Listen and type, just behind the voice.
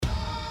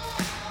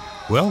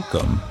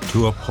Welcome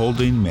to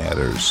Upholding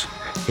Matters,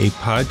 a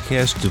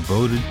podcast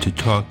devoted to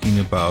talking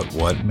about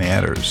what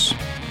matters.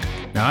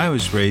 Now, I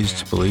was raised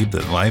to believe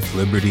that life,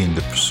 liberty, and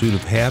the pursuit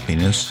of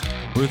happiness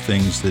were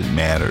things that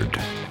mattered.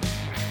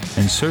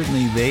 And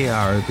certainly they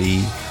are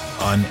the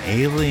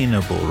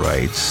unalienable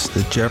rights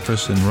that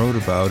Jefferson wrote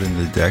about in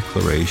the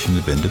Declaration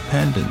of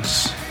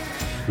Independence.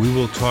 We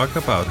will talk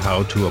about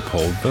how to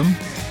uphold them,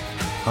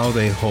 how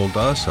they hold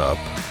us up,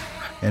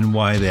 and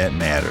why that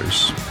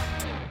matters.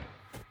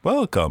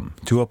 Welcome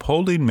to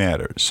Upholding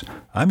Matters.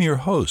 I'm your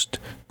host,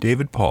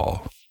 David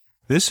Paul.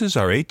 This is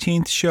our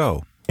 18th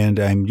show,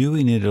 and I'm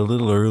doing it a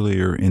little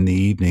earlier in the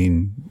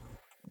evening.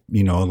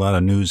 You know, a lot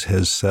of news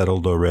has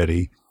settled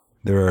already.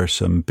 There are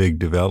some big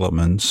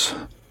developments.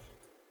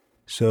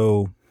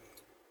 So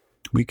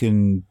we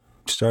can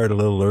start a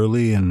little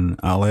early, and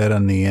I'll add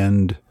on the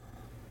end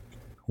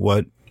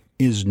what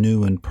is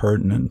new and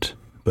pertinent.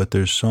 But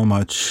there's so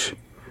much.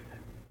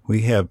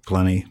 We have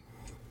plenty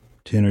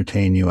to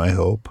entertain you, I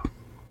hope.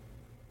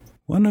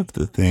 One of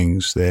the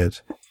things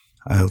that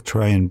I'll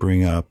try and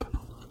bring up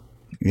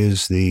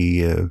is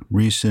the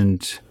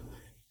recent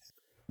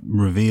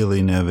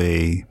revealing of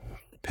a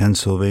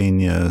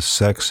Pennsylvania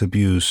sex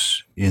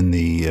abuse in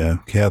the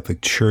Catholic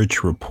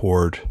Church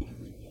report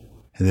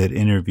that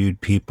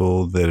interviewed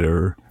people that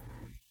are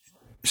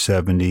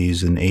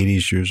 70s and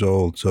 80s years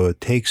old. So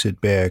it takes it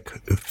back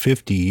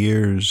 50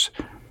 years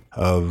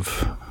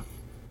of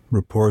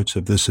reports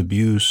of this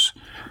abuse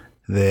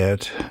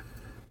that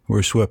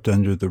were swept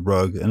under the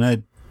rug, and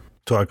I'd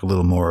talk a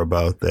little more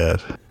about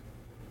that.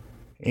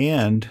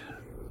 And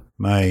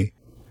my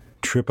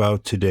trip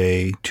out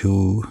today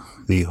to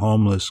the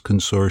Homeless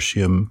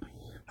Consortium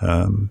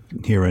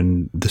here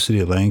in the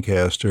city of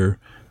Lancaster,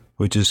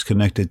 which is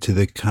connected to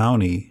the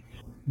county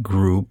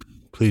group.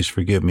 Please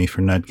forgive me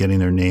for not getting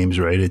their names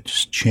right. It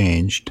just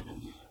changed.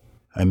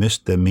 I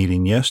missed the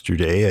meeting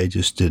yesterday. I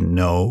just didn't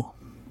know.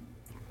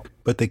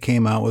 But they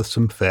came out with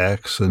some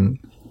facts, and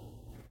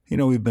you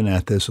know, we've been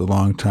at this a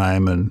long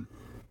time, and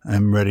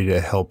I'm ready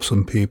to help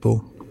some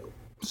people.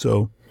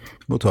 So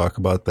we'll talk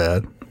about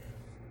that.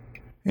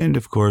 And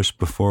of course,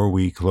 before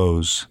we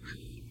close,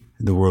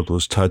 the world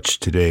was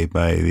touched today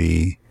by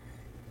the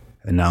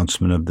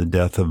announcement of the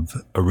death of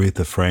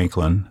Aretha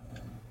Franklin.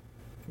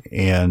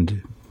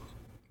 And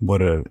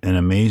what an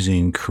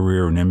amazing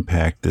career and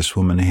impact this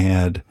woman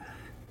had.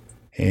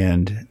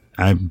 And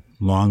I've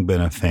long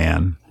been a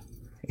fan.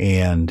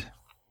 And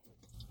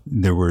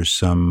there were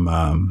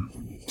some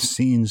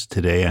scenes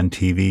today on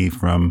TV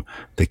from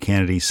the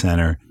Kennedy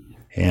Center,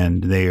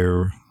 and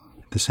they're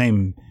the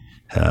same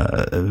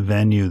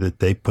venue that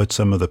they put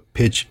some of the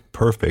Pitch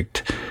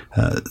Perfect,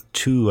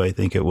 two, I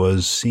think it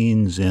was,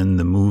 scenes in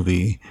the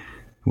movie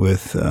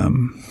with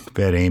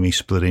Fat Amy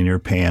splitting her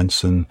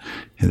pants and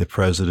the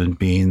president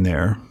being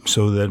there.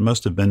 So that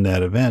must have been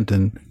that event,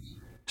 and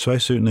so I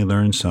certainly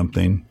learned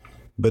something.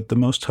 But the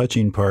most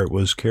touching part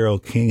was Carole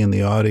King in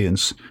the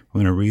audience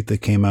when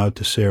Aretha came out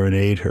to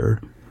serenade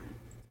her,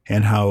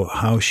 and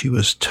how she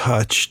was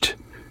touched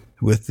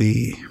with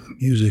the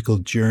musical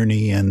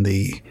journey and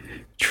the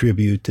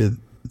tribute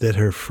that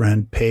her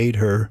friend paid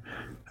her,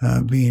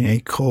 being a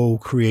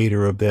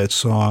co-creator of that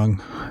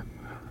song.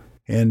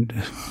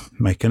 And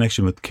my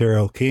connection with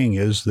Carole King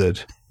is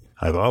that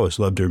I've always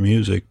loved her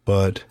music,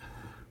 but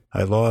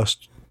I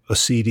lost a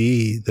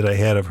CD that I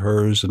had of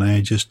hers, and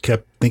I just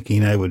kept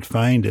thinking I would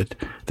find it,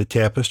 the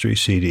Tapestry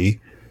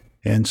CD.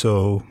 And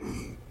so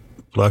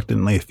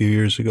reluctantly, a few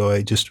years ago,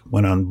 I just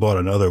went out and bought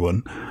another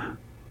one.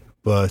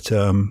 But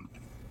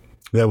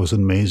that was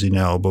an amazing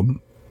album.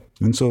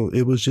 And so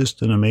it was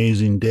just an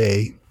amazing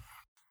day.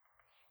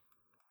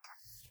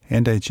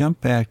 And I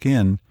jumped back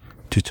in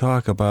to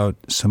talk about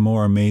some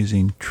more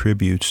amazing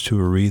tributes to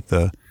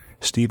Aretha.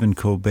 Stephen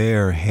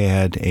Colbert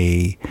had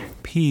a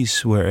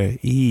piece where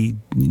he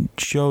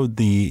showed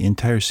the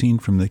entire scene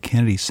from the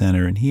Kennedy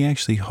Center, and he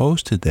actually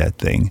hosted that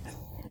thing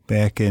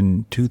back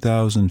in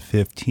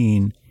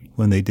 2015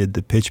 when they did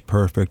the Pitch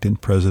Perfect,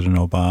 and President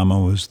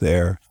Obama was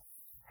there,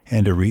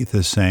 and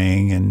Aretha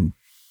sang and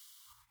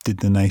did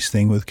the nice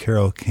thing with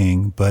Carole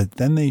King. But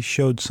then they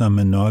showed some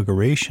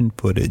inauguration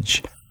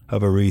footage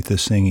of Aretha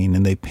singing,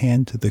 and they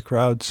panned to the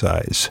crowd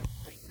size.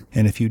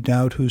 And if you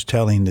doubt who's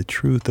telling the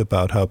truth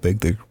about how big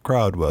the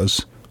crowd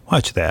was,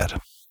 watch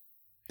that.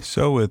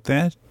 So with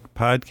that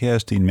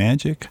podcasting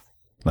magic,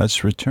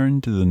 let's return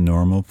to the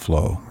normal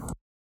flow.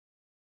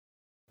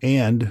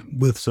 And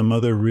with some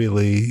other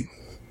really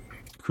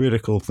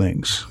critical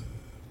things.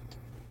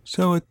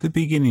 So at the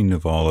beginning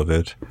of all of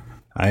it,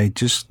 I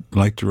just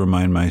like to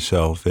remind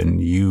myself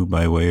and you,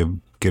 by way of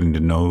getting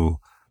to know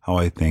how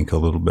I think a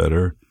little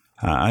better,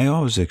 I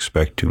always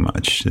expect too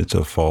much. It's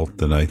a fault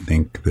that I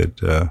think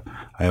that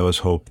I always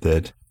hope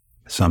that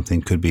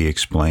something could be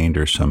explained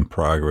or some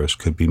progress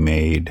could be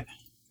made.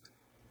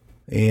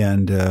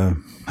 And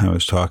I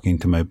was talking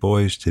to my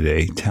boys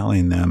today,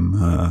 telling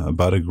them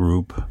about a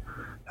group,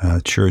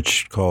 a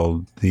church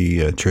called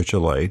the Church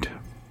of Light.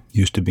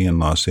 Used to be in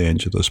Los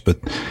Angeles, but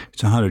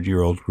it's a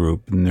 100-year-old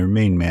group, and their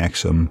main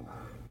maxim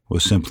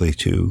was simply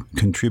to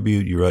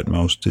contribute your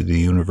utmost to the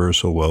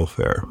universal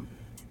welfare.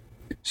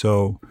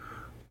 So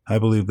I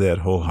believe that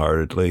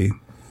wholeheartedly,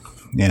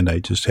 and I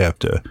just have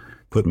to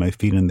put my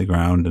feet in the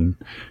ground and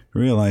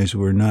realize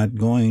we're not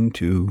going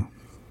to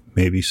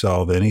maybe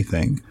solve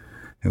anything,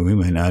 and we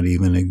might not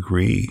even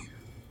agree,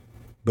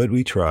 but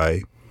we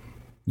try,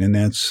 and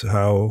that's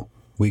how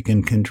we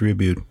can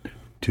contribute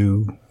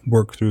to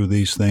work through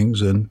these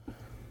things and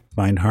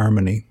find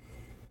harmony,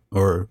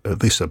 or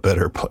at least a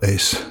better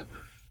place.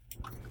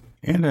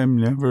 And I'm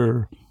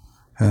never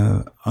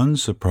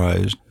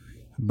unsurprised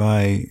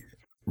by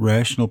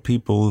rational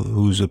people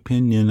whose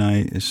opinion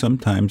I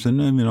sometimes,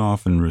 and I mean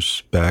often,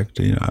 respect.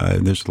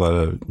 There's a lot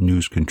of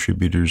news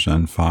contributors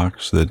on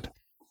Fox that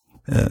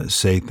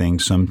say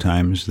things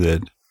sometimes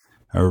that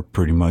are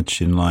pretty much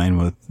in line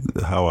with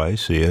how I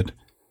see it.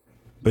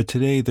 But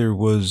today there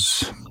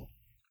was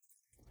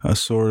a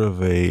sort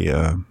of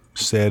a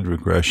sad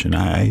regression.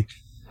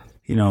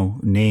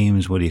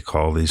 Names, what do you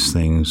call these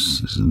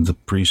things? The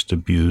priest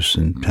abuse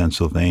in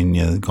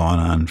Pennsylvania gone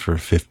on for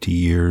 50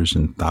 years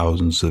and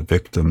thousands of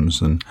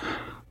victims, and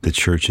the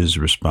church's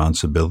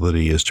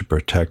responsibility is to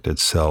protect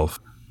itself.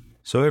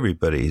 So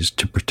everybody's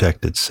to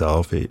protect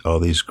itself, all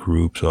these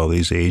groups, all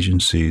these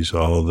agencies,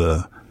 all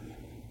the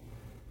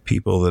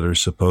people that are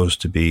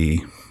supposed to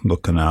be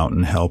looking out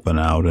and helping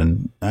out.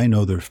 And I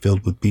know they're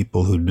filled with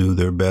people who do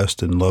their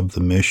best and love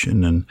the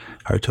mission and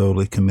are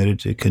totally committed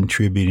to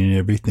contributing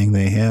everything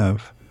they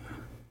have.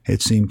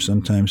 It seems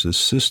sometimes the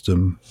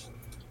system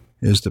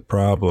is the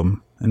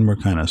problem, and we're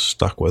kind of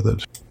stuck with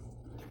it.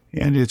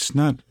 And it's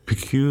not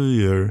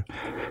peculiar.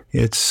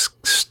 It's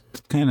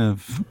kind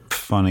of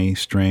funny,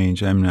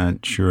 strange. I'm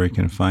not sure I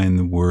can find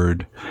the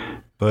word.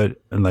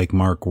 But like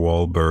Mark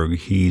Wahlberg,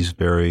 he's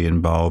very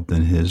involved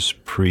in his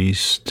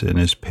priest and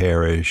his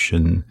parish,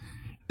 and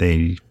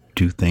they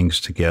do things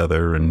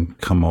together and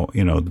come,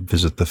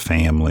 visit the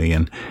family.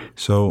 And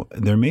so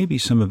there may be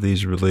some of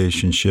these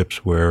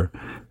relationships where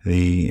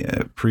the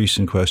priests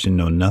in question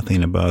know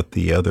nothing about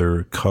the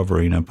other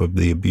covering up of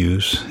the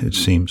abuse. It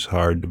seems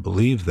hard to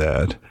believe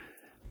that.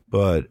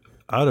 But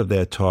out of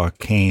that talk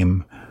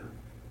came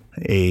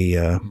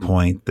a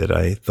point that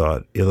I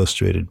thought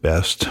illustrated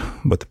best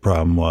what the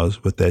problem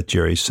was with that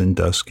Jerry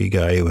Sandusky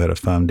guy who had a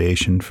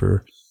foundation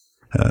for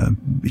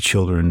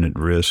children at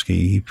risk.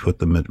 He put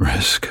them at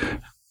risk.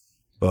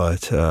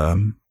 But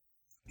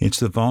it's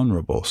the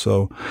vulnerable.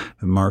 So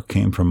Mark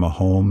came from a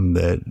home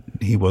that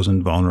he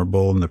wasn't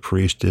vulnerable, and the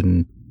priest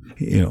didn't,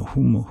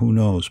 who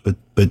knows. But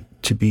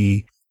to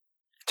be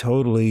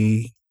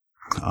totally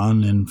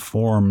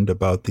uninformed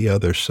about the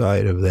other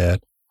side of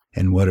that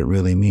and what it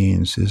really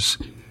means is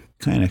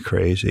kind of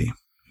crazy.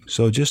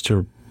 So just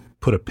to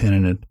put a pin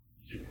in it,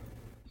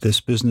 this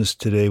business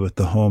today with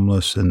the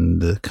homeless,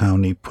 and the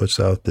county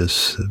puts out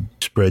this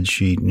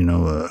spreadsheet,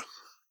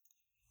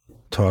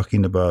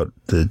 talking about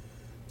the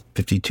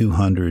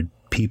 5,200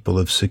 people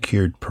have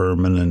secured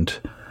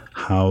permanent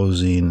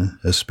housing,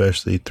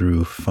 especially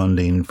through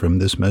funding from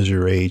this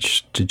Measure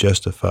H to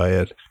justify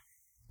it.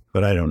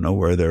 But I don't know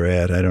where they're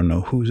at. I don't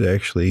know who's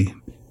actually,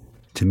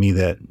 to me,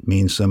 that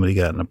means somebody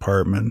got an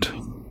apartment.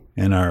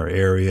 And our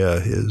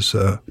area has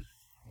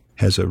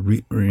a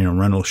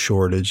rental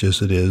shortage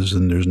as it is,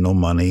 and there's no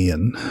money,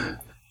 and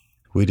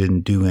we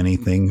didn't do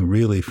anything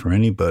really for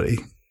anybody.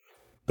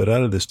 But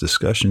out of this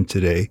discussion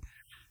today,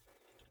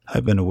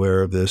 I've been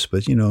aware of this,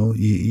 but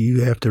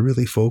you have to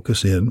really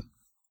focus in.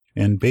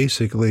 And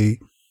basically,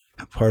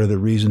 part of the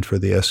reason for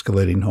the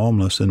escalating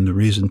homeless and the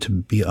reason to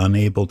be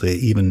unable to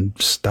even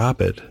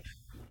stop it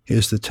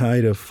is the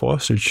tide of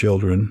foster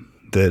children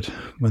that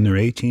when they're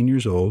 18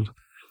 years old,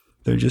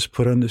 they're just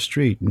put on the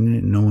street,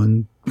 and no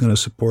one's going to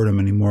support them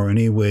anymore,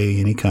 any way,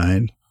 any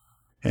kind,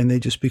 and they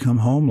just become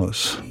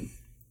homeless.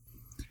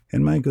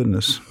 And my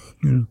goodness,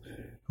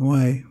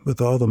 why, with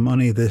all the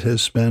money that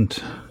has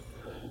spent,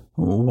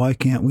 why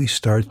can't we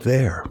start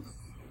there?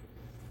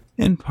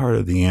 And part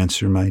of the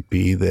answer might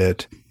be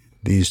that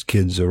these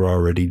kids are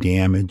already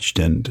damaged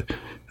and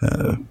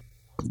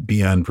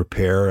beyond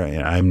repair.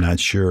 I'm not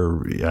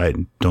sure. I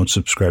don't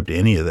subscribe to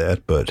any of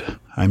that, but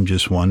I'm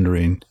just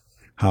wondering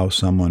how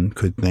someone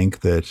could think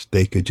that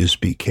they could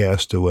just be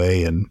cast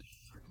away and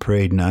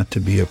prayed not to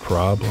be a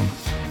problem.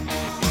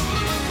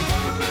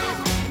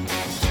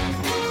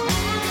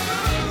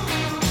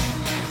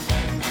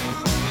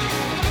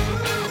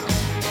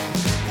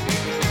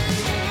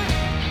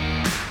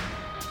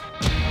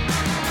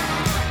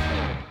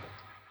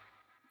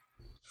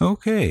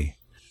 Okay,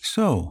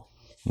 so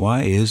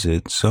why is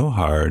it so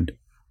hard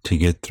to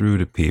get through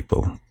to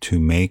people, to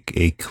make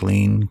a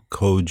clean,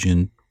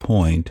 cogent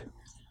point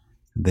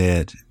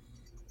that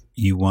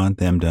you want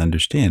them to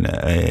understand?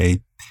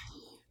 I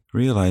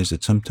realize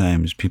that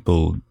sometimes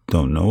people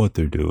don't know what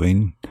they're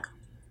doing,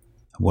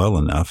 well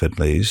enough at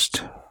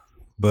least,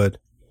 but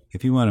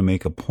if you want to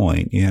make a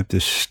point, you have to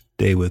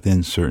stay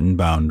within certain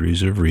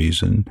boundaries of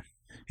reason.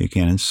 You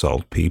can't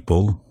insult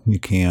people. You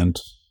can't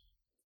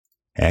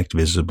act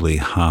visibly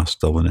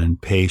hostile and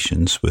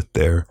impatient with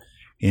their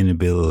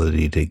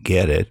inability to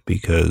get it,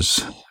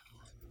 because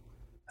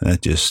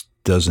that just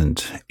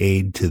doesn't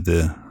aid to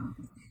the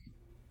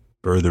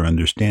further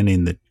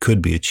understanding that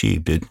could be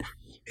achieved.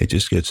 It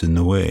just gets in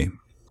the way.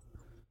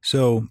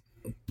 So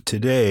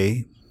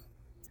today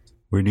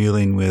we're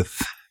dealing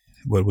with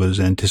what was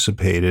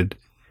anticipated,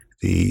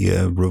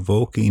 the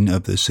revoking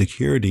of the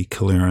security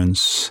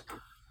clearance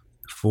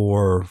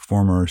for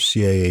former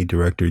CIA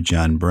Director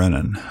John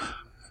Brennan.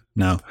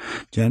 Now,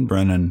 John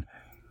Brennan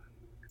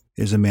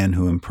is a man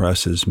who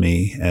impresses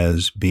me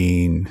as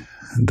being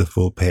the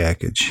full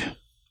package,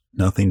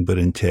 nothing but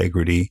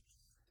integrity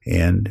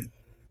and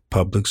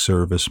public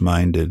service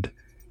minded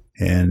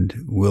and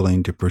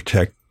willing to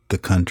protect the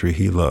country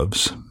he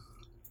loves.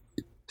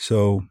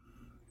 So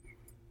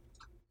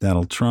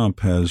Donald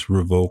Trump has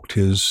revoked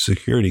his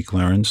security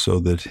clearance so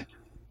that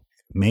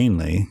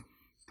mainly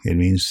it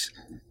means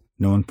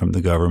no one from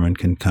the government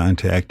can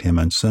contact him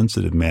on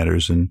sensitive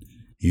matters and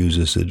use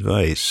his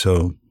advice.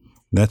 So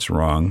that's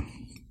wrong.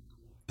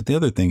 But the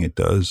other thing it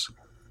does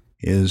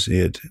is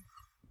it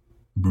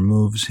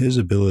removes his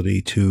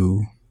ability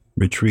to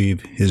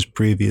retrieve his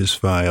previous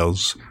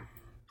files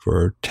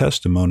for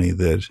testimony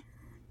that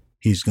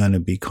he's going to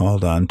be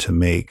called on to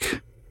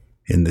make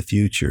in the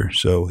future.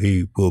 So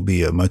he will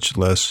be a much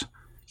less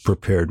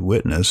prepared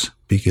witness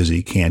because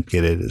he can't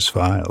get at his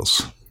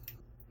files.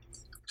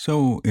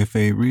 So if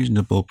a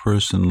reasonable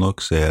person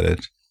looks at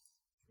it,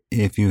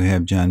 if you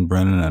have John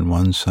Brennan on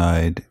one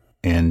side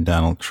and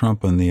Donald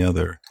Trump on the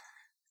other,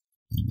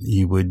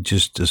 you would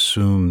just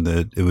assume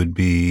that it would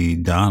be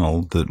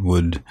Donald that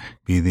would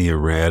be the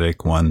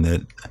erratic one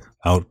that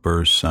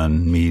outbursts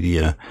on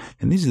media.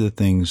 And these are the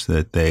things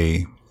that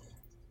the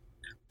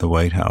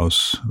White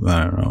House,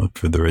 I don't know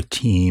if they're a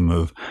team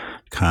of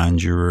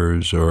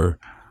conjurers or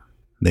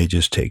they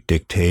just take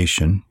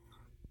dictation.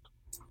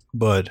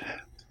 But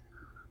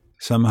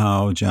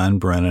somehow John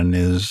Brennan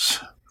is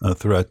a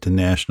threat to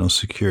national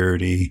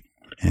security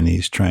and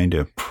he's trying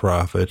to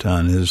profit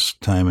on his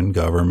time in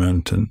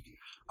government and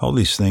all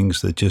these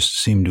things that just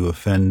seem to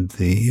offend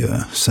the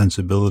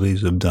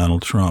sensibilities of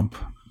Donald Trump.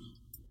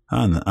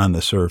 On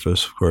the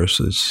surface, of course,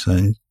 it's,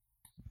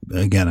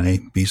 again, I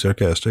be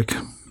sarcastic.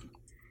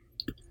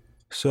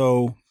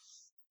 So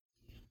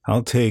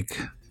I'll take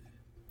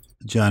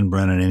John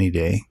Brennan any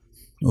day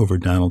over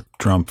Donald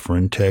Trump for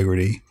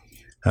integrity.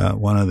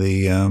 One of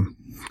the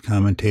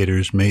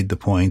commentators made the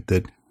point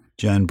that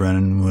John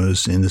Brennan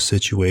was in the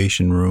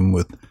Situation Room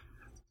with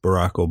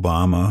Barack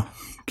Obama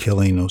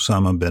killing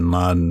Osama bin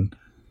Laden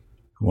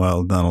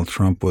while Donald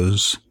Trump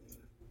was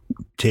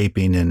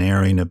taping and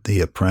airing of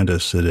The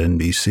Apprentice at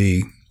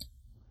NBC.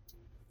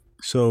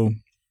 So,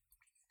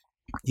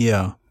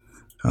 yeah,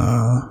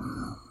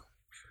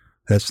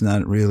 that's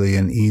not really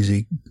an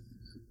easy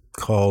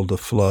call to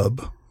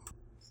flub.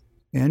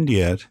 And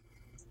yet,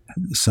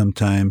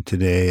 sometime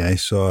today, I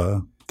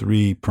saw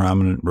 3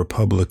 prominent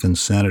Republican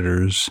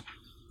senators,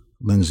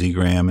 Lindsey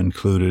Graham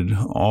included,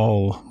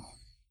 all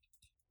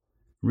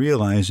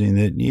realizing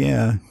that,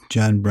 yeah,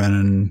 John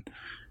Brennan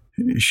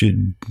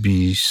should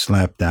be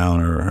slapped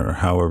down, or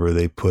however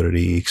they put it.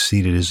 He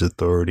exceeded his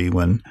authority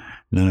when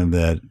none of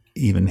that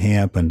even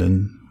happened.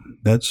 And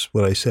that's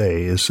what I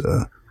say is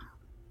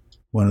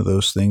one of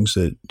those things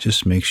that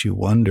just makes you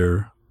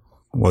wonder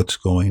what's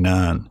going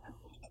on.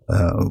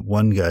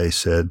 One guy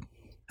said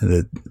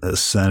that a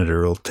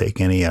senator will take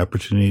any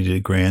opportunity to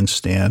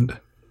grandstand.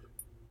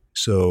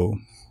 So,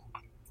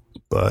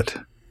 but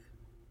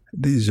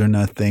these are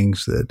not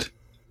things that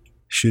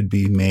should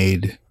be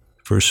made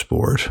for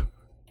sport.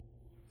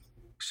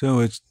 So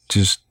it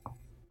just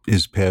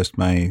is past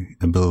my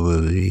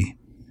ability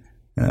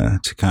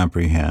to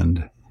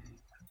comprehend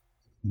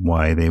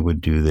why they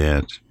would do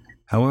that.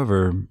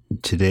 However,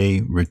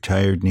 today,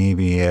 retired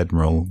Navy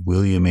Admiral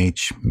William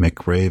H.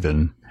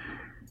 McRaven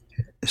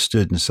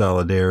stood in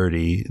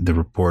solidarity, the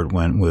report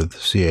went, with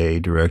CIA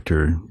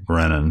Director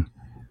Brennan.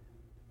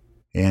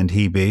 And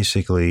he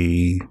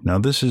basically, now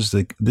this is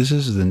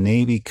the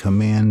Navy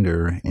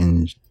commander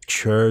in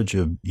charge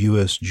of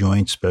U.S.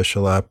 Joint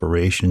Special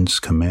Operations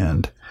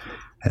Command.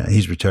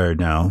 He's retired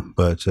now,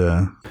 but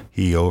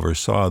he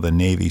oversaw the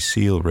Navy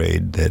SEAL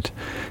raid that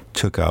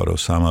took out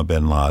Osama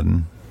bin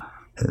Laden.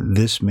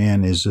 This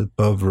man is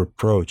above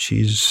reproach.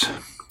 He's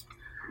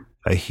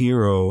a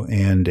hero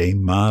and a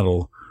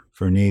model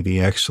for Navy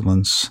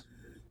excellence.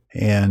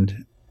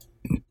 And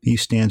he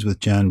stands with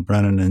John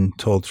Brennan and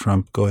told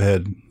Trump, go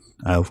ahead,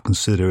 I'll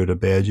consider it a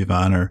badge of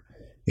honor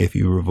if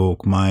you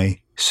revoke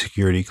my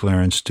security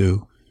clearance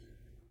too.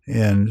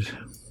 And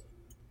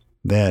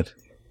that,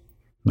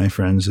 my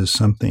friends, is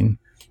something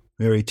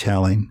very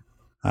telling.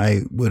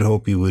 I would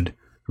hope you would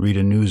read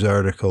a news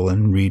article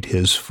and read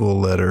his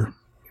full letter.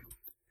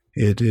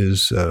 It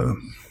is,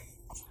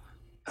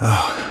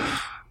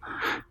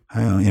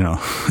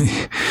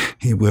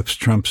 he whips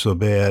Trump so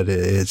bad,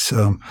 it's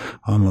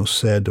almost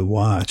sad to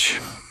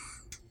watch.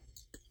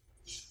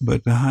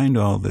 But behind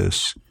all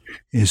this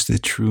is the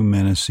true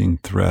menacing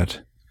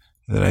threat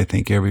that I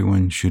think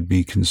everyone should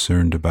be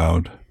concerned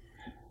about.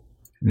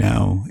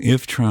 Now,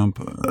 if Trump,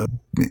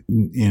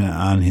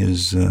 on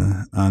his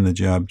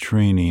on-the-job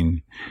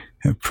training,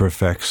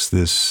 perfects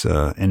this,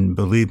 and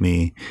believe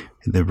me,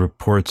 the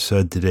report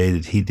said today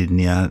that he did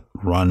not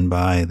run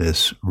by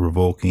this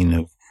revoking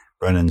of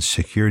Brennan's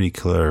security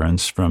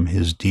clearance from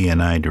his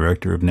DNI,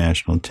 Director of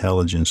National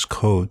Intelligence,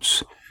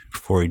 Coates,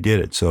 before he did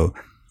it. So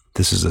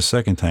this is the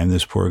second time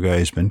this poor guy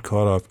has been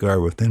caught off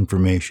guard with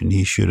information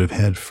he should have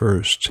had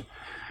first.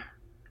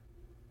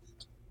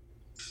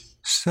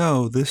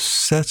 So this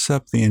sets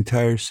up the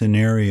entire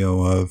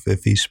scenario of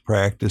if he's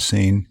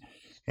practicing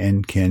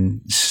and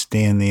can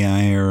stand the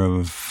ire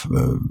of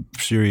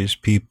serious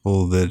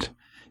people that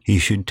he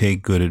should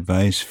take good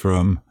advice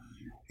from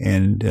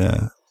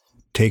and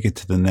take it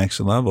to the next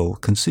level.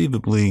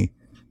 Conceivably,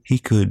 he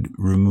could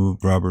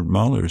remove Robert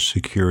Mueller's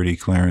security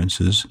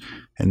clearances,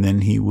 and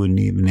then he wouldn't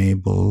even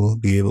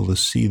be able to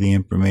see the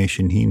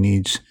information he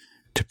needs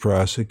to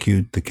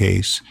prosecute the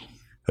case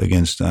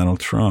against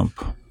Donald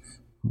Trump.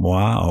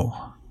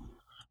 Wow.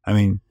 I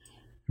mean,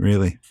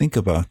 really, think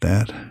about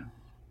that.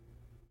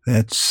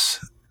 That's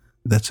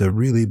a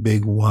really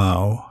big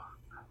wow.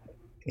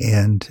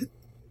 And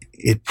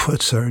it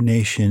puts our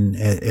nation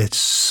at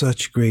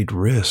such great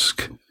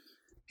risk.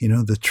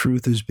 The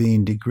truth is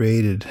being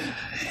degraded,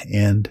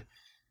 and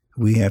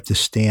we have to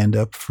stand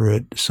up for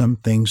it. Some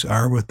things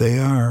are what they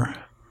are.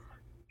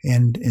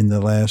 And in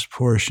the last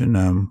portion,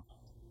 I'm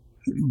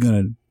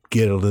going to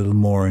get a little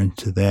more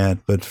into that.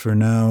 But for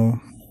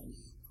now,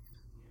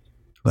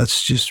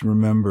 let's just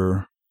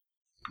remember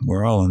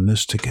we're all in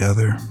this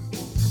together.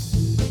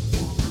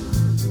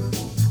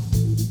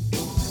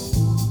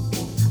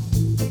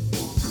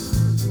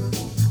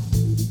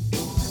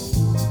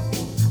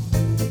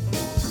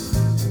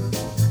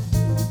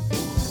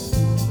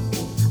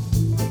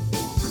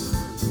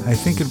 I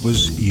think it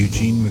was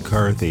Eugene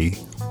McCarthy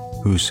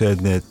who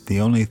said that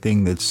the only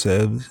thing that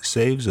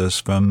saves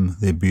us from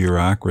the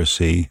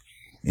bureaucracy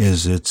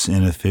is its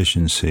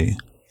inefficiency.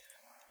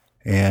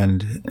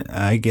 And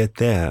I get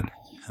that,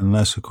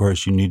 unless, of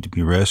course, you need to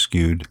be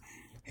rescued,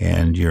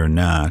 and you're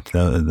not.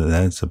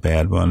 That's a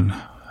bad one.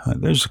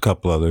 There's a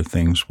couple other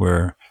things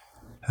where,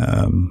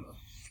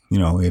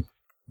 if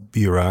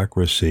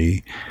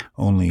bureaucracy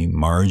only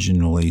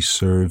marginally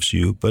serves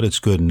you, but it's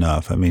good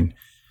enough. I mean,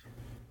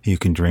 you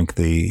can drink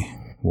the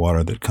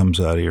water that comes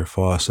out of your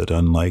faucet,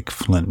 unlike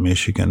Flint,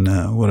 Michigan.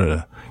 What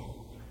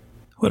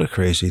a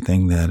crazy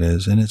thing that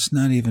is. And it's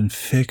not even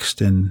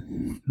fixed,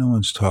 and no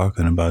one's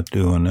talking about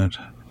doing it.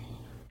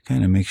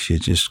 Kind of makes you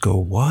just go,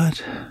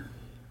 what?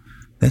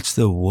 That's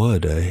the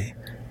wood I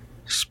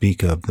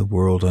speak of, the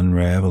world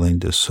unraveling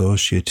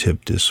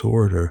dissociative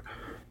disorder.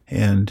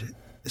 And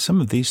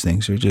some of these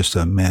things are just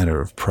a matter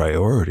of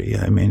priority.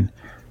 I mean,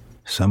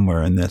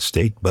 somewhere in that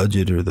state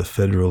budget or the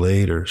federal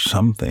aid or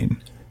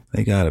something,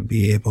 they got to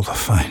be able to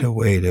find a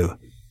way to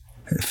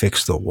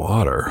fix the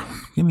water.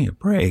 Give me a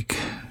break.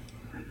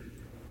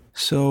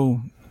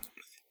 So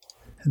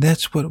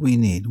that's what we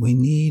need. We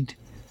need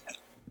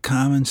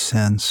common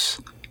sense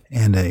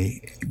and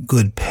a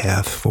good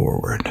path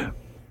forward.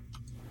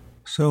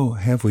 So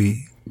have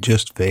we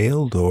just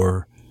failed,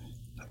 or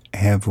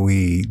have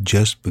we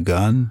just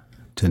begun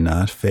to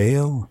not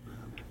fail?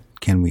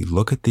 Can we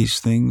look at these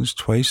things?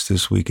 Twice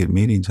this week at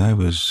meetings, I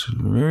was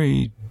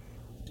very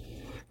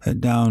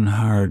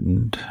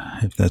downhearted,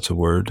 if that's a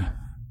word,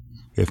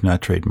 if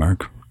not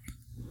trademark.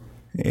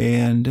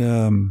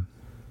 And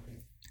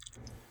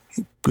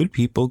good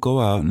people go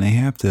out and they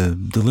have to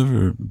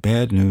deliver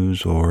bad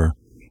news or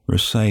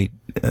recite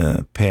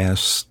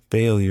past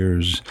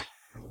failures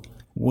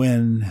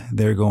when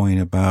they're going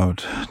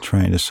about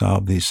trying to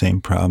solve these same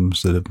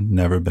problems that have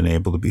never been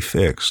able to be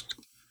fixed.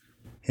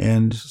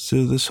 And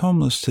so this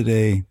homeless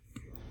today,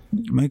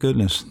 my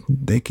goodness,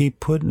 they keep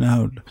putting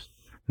out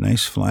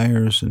nice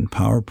flyers and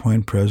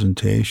PowerPoint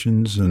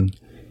presentations,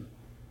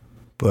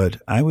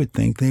 but I would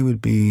think they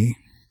would be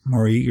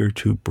more eager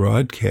to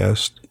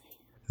broadcast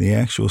the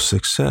actual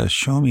success.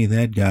 Show me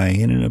that guy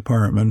in an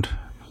apartment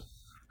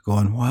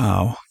going,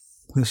 wow,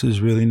 this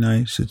is really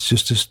nice. It's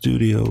just a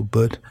studio,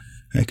 but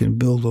I can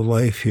build a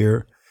life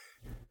here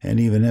and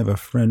even have a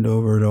friend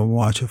over to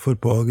watch a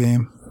football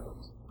game.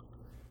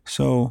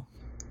 So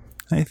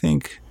I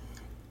think,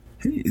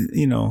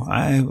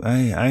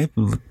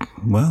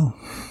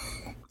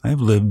 I've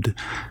lived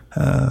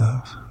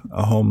a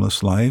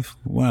homeless life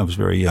when I was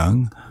very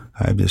young.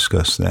 I've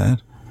discussed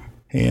that.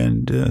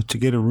 And to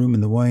get a room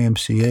in the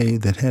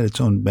YMCA that had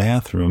its own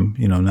bathroom,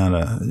 not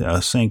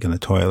a sink and a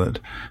toilet,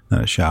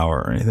 not a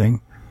shower or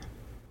anything.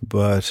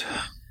 But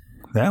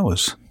that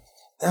was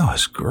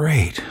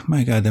great.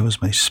 My God, that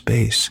was my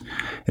space.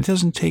 It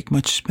doesn't take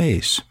much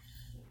space.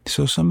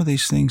 So some of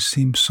these things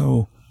seem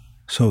so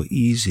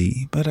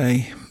easy. But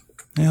I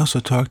also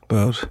talked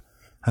about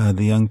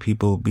the young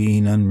people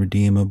being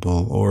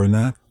unredeemable or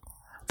not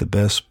the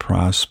best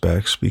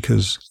prospects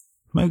because,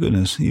 my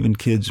goodness, even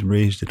kids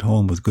raised at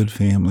home with good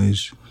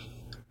families,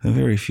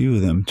 very few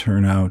of them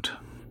turn out,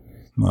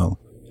 well,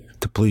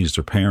 to please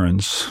their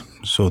parents,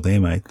 so they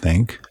might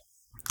think.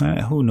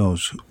 Who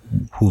knows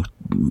who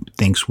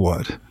thinks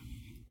what?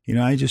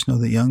 I just know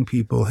that young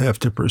people have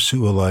to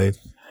pursue a life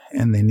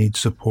and they need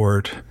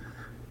support.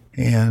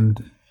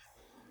 And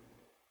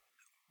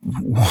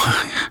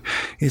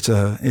it's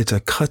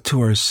a cut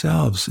to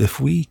ourselves if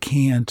we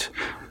can't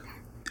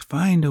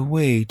find a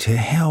way to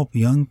help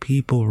young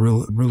people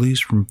release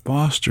from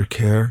foster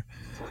care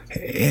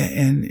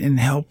and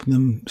help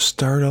them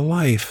start a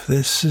life.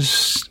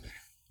 It's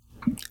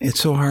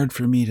so hard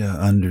for me to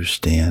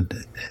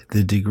understand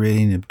the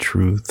degrading of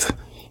truth.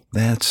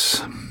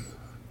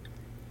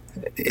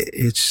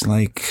 It's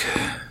like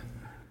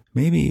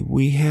maybe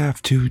we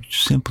have to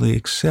simply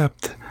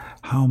accept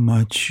how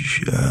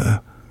much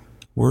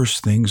worse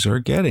things are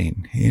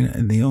getting.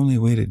 And the only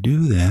way to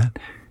do that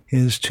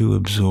is to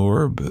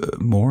absorb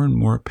more and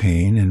more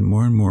pain and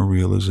more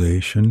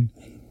realization.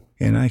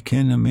 And I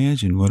can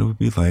imagine what it would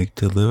be like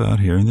to live out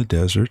here in the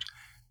desert,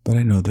 but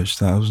I know there's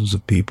thousands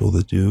of people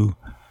that do.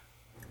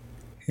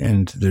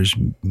 And there's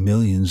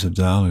millions of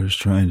dollars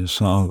trying to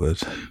solve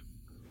it.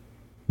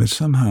 But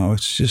somehow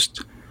it's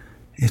just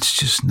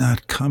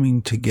not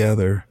coming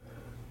together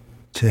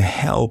to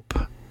help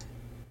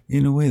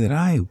in a way that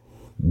I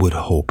would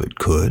hope it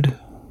could.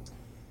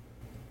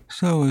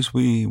 So as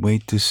we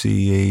wait to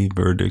see a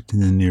verdict in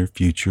the near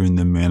future in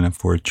the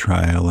Manafort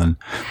trial and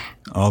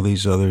all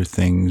these other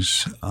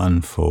things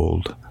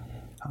unfold,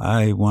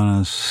 I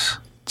want us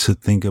to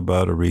think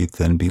about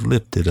Aretha and be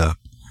lifted up.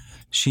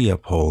 She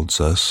upholds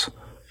us.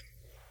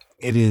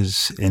 It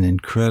is an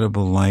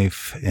incredible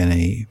life and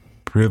a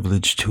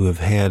privilege to have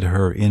had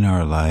her in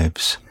our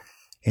lives.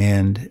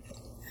 And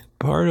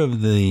part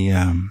of the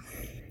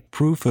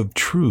proof of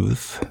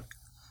truth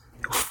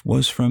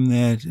was from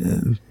that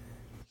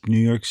New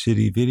York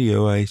City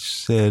video I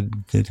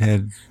said that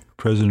had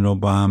President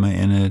Obama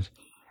in it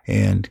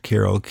and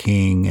Carole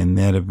King, and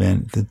that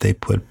event that they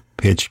put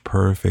Pitch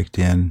Perfect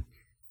in.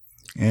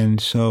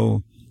 And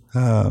so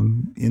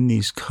in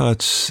these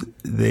cuts,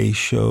 they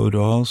showed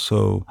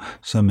also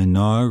some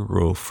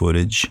inaugural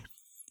footage,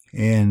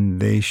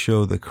 and they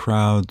show the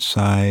crowd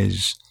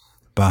size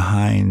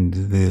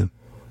behind the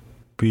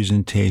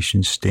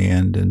presentation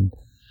stand, and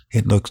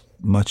it looks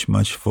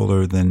much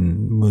fuller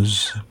than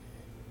was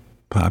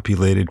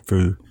populated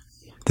for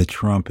the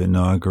Trump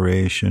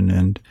inauguration.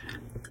 And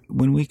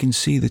when we can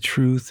see the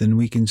truth, and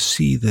we can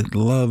see that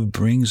love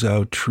brings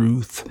out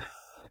truth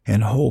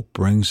and hope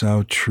brings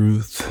out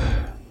truth,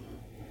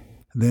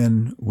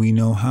 then we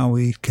know how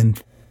we can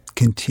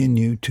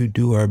continue to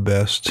do our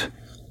best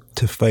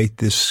to fight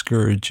this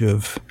scourge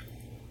of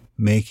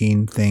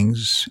making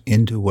things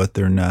into what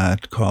they're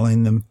not,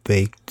 calling them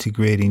fake,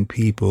 degrading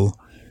people,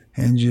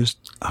 and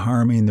just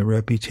harming the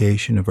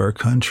reputation of our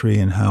country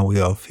and how we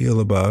all feel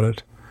about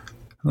it.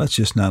 Let's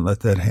just not let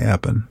that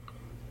happen.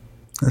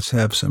 Let's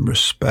have some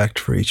respect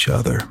for each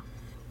other.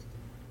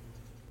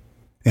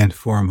 And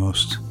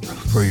foremost,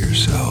 for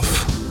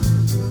yourself.